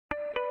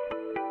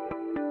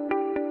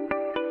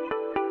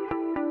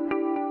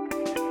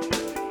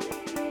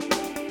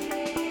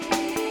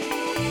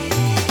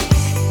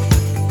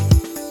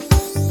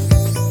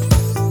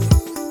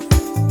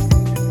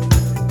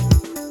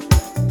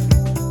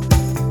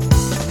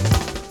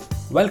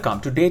Welcome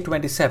to day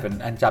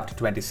 27 and chapter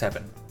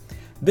 27.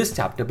 This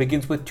chapter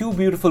begins with two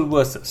beautiful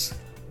verses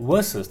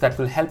that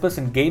will help us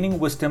in gaining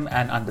wisdom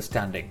and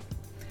understanding.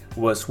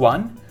 Verse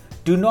 1,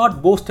 do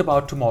not boast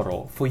about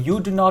tomorrow, for you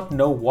do not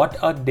know what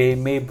a day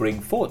may bring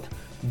forth.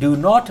 Do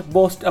not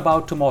boast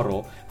about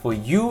tomorrow, for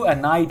you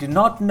and I do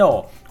not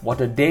know what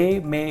a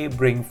day may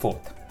bring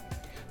forth.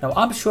 Now,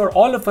 I'm sure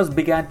all of us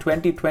began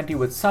 2020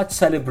 with such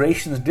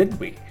celebrations, didn't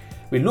we?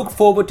 We look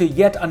forward to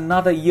yet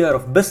another year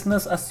of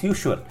business as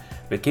usual.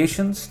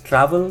 Vacations,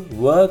 travel,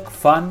 work,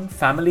 fun,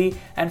 family,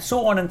 and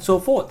so on and so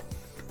forth.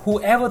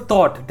 Whoever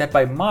thought that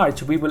by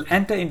March we will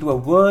enter into a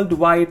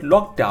worldwide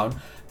lockdown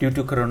due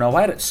to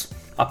coronavirus,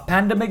 a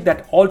pandemic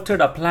that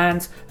altered our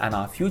plans and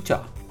our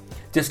future?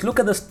 Just look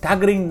at the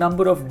staggering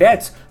number of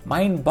deaths,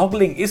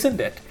 mind-boggling, isn't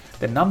it?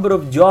 The number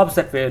of jobs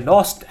that were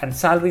lost and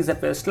salaries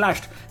that were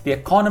slashed, the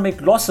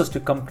economic losses to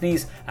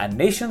companies and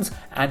nations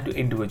and to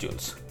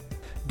individuals.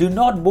 Do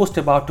not boast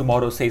about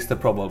tomorrow, says the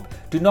proverb.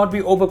 Do not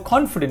be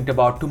overconfident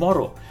about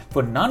tomorrow,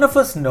 for none of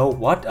us know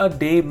what a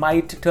day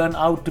might turn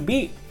out to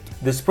be.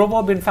 This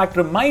proverb in fact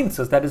reminds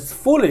us that it's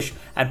foolish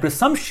and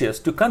presumptuous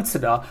to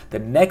consider the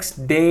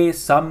next day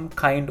some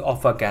kind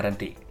of a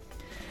guarantee.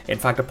 In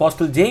fact,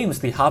 Apostle James,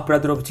 the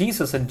half-brother of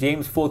Jesus, in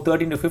James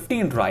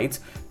 4:13-15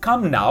 writes,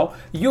 "Come now,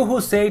 you who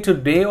say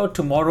today or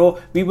tomorrow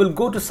we will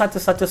go to such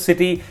a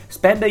city,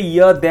 spend a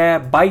year there,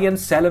 buy and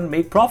sell and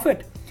make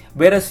profit.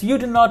 Whereas you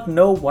do not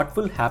know what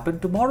will happen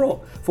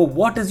tomorrow. For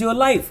what is your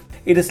life?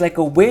 It is like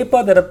a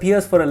vapor that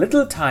appears for a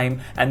little time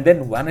and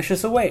then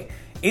vanishes away.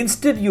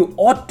 Instead, you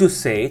ought to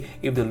say,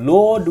 if the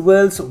Lord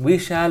wills, we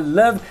shall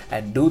live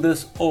and do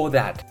this or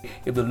that.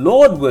 If the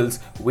Lord wills,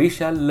 we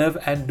shall live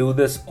and do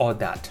this or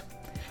that."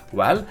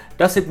 Well,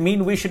 does it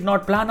mean we should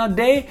not plan our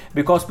day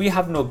because we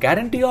have no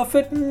guarantee of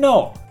it?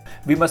 No.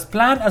 We must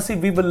plan as if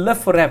we will live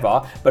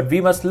forever, but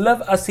we must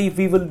live as if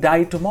we will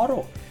die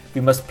tomorrow. We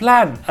must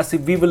plan as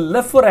if we will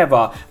live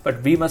forever,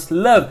 but we must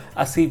live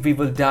as if we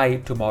will die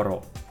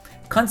tomorrow.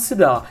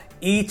 Consider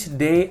each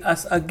day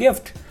as a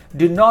gift.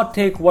 Do not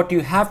take what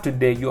you have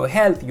today, your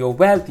health, your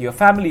wealth, your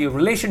family, your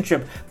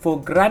relationship,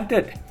 for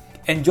granted.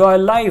 Enjoy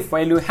life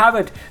while you have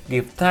it.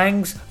 Give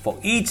thanks for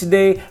each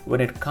day when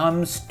it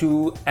comes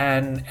to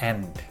an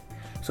end.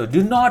 So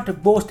do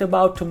not boast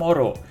about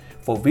tomorrow,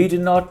 for we do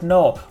not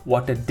know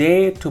what a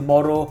day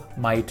tomorrow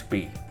might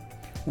be.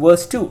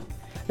 Verse 2.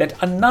 Let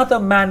another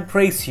man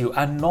praise you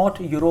and not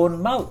your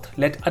own mouth.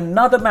 Let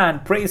another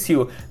man praise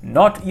you,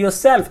 not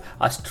yourself,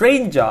 a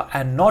stranger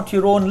and not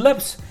your own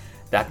lips.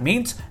 That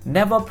means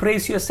never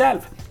praise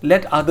yourself.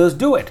 Let others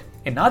do it.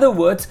 In other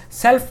words,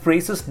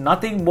 self-praise is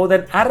nothing more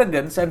than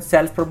arrogance and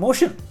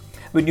self-promotion.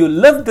 When you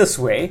live this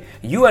way,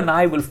 you and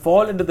I will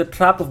fall into the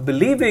trap of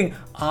believing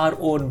our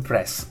own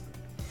praise.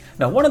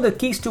 Now, one of the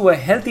keys to a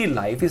healthy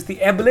life is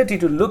the ability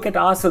to look at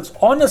ourselves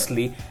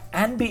honestly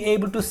and be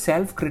able to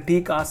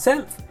self-critique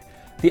ourselves.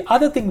 The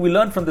other thing we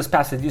learn from this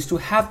passage is to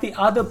have the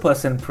other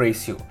person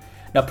praise you.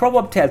 Now,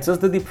 Proverb tells us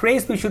that the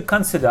praise we should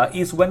consider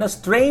is when a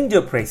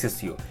stranger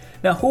praises you.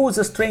 Now, who is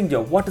a stranger?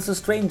 What is a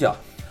stranger?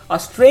 A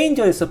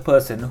stranger is a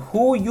person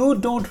who you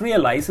don't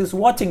realize is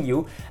watching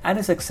you and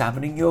is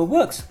examining your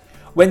works.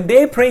 When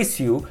they praise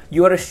you,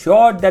 you are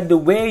assured that the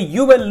way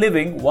you were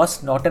living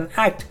was not an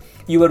act.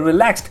 You were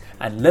relaxed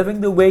and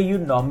living the way you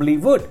normally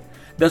would.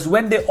 Thus,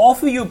 when they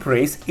offer you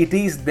praise, it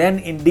is then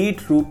indeed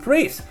true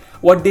praise.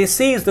 What they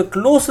say is the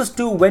closest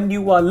to when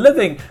you are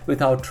living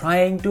without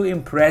trying to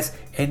impress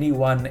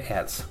anyone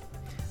else.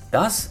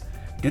 Thus,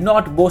 do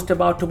not boast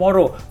about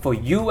tomorrow, for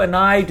you and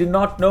I do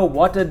not know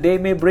what a day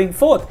may bring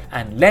forth,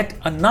 and let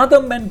another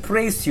man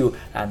praise you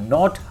and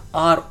not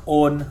our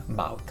own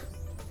mouth.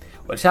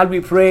 Well, shall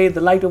we pray in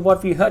the light of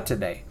what we heard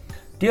today?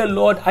 Dear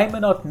Lord, I may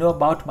not know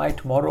about my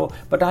tomorrow,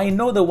 but I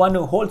know the one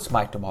who holds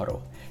my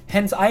tomorrow.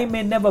 Hence, I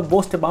may never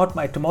boast about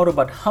my tomorrow,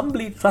 but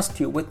humbly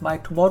trust you with my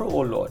tomorrow, O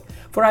Lord.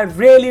 For I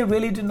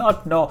really do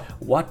not know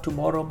what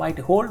tomorrow might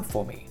hold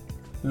for me.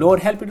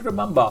 Lord, help me to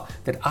remember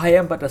that I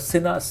am but a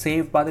sinner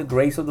saved by the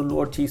grace of the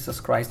Lord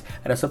Jesus Christ.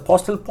 And as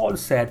Apostle Paul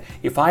said,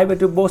 if I were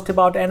to boast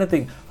about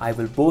anything, I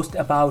will boast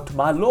about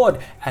my Lord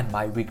and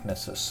my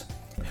weaknesses.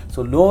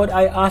 So Lord,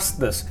 I ask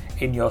this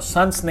in your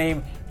Son's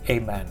name.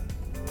 Amen.